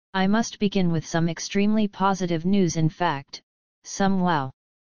I must begin with some extremely positive news, in fact, some wow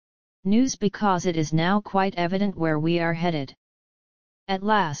news, because it is now quite evident where we are headed. At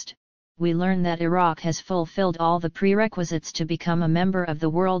last, we learn that Iraq has fulfilled all the prerequisites to become a member of the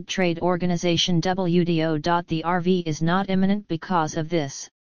World Trade Organization WTO. The RV is not imminent because of this,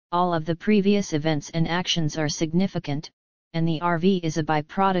 all of the previous events and actions are significant, and the RV is a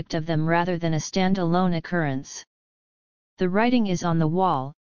byproduct of them rather than a standalone occurrence. The writing is on the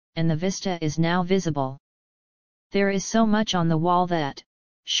wall, and the vista is now visible. There is so much on the wall that,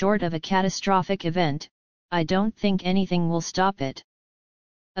 short of a catastrophic event, I don't think anything will stop it.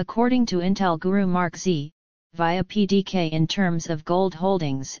 According to Intel guru Mark Z, via PDK, in terms of gold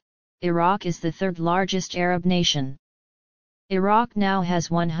holdings, Iraq is the third largest Arab nation. Iraq now has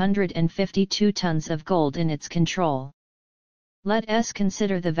 152 tons of gold in its control. Let us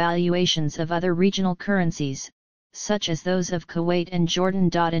consider the valuations of other regional currencies, such as those of Kuwait and Jordan.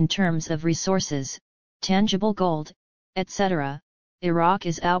 In terms of resources, tangible gold, etc., Iraq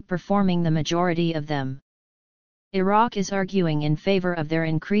is outperforming the majority of them. Iraq is arguing in favor of their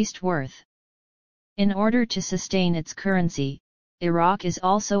increased worth. In order to sustain its currency, Iraq is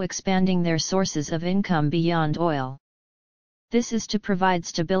also expanding their sources of income beyond oil. This is to provide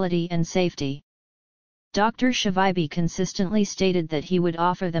stability and safety. Dr. Shivaibi consistently stated that he would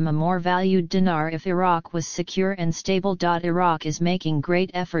offer them a more valued dinar if Iraq was secure and stable. Iraq is making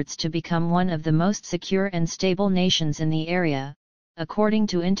great efforts to become one of the most secure and stable nations in the area, according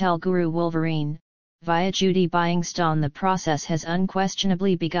to Intel guru Wolverine. Via Judy Byingstone, the process has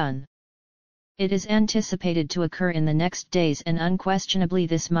unquestionably begun. It is anticipated to occur in the next days and unquestionably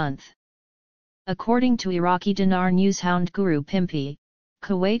this month. According to Iraqi Dinar newshound guru Pimpi,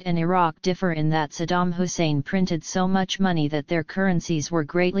 Kuwait and Iraq differ in that Saddam Hussein printed so much money that their currencies were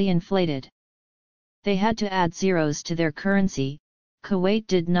greatly inflated. They had to add zeros to their currency, Kuwait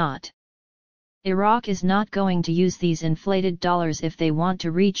did not. Iraq is not going to use these inflated dollars if they want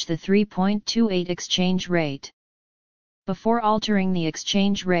to reach the 3.28 exchange rate. Before altering the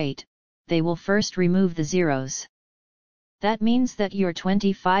exchange rate, they will first remove the zeros. That means that your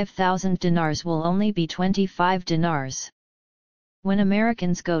 25,000 dinars will only be 25 dinars. When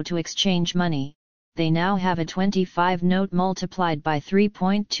Americans go to exchange money, they now have a 25 note multiplied by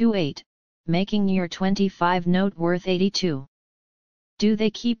 3.28, making your 25 note worth 82. Do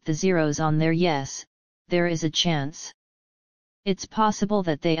they keep the zeros on there? Yes, there is a chance. It's possible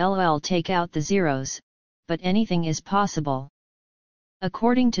that they'll take out the zeros, but anything is possible.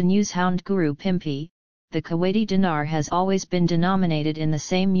 According to newshound guru Pimpi, the Kuwaiti dinar has always been denominated in the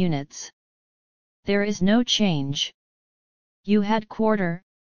same units. There is no change. You had quarter,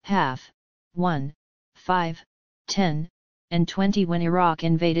 half, 1, 5, 10, and 20 when Iraq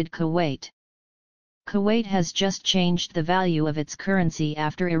invaded Kuwait. Kuwait has just changed the value of its currency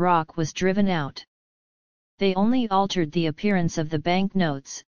after Iraq was driven out. They only altered the appearance of the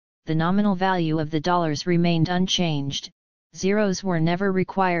banknotes, the nominal value of the dollars remained unchanged, zeros were never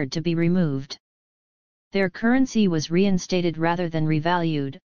required to be removed. Their currency was reinstated rather than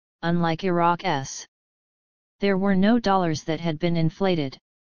revalued, unlike Iraq's. There were no dollars that had been inflated.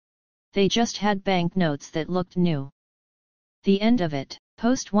 They just had banknotes that looked new. The end of it.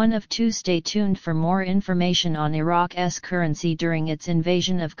 Post 1 of 2. Stay tuned for more information on Iraq's currency during its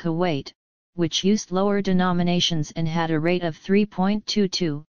invasion of Kuwait, which used lower denominations and had a rate of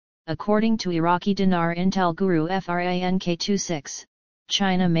 3.22. According to Iraqi Dinar Intel guru FRANK26,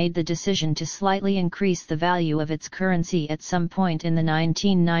 China made the decision to slightly increase the value of its currency at some point in the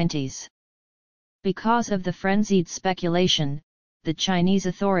 1990s. Because of the frenzied speculation, the Chinese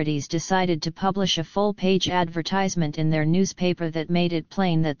authorities decided to publish a full-page advertisement in their newspaper that made it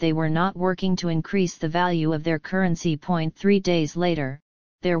plain that they were not working to increase the value of their currency. 3 days later,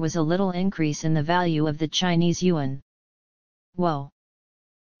 there was a little increase in the value of the Chinese yuan. Whoa!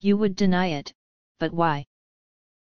 You would deny it, but why?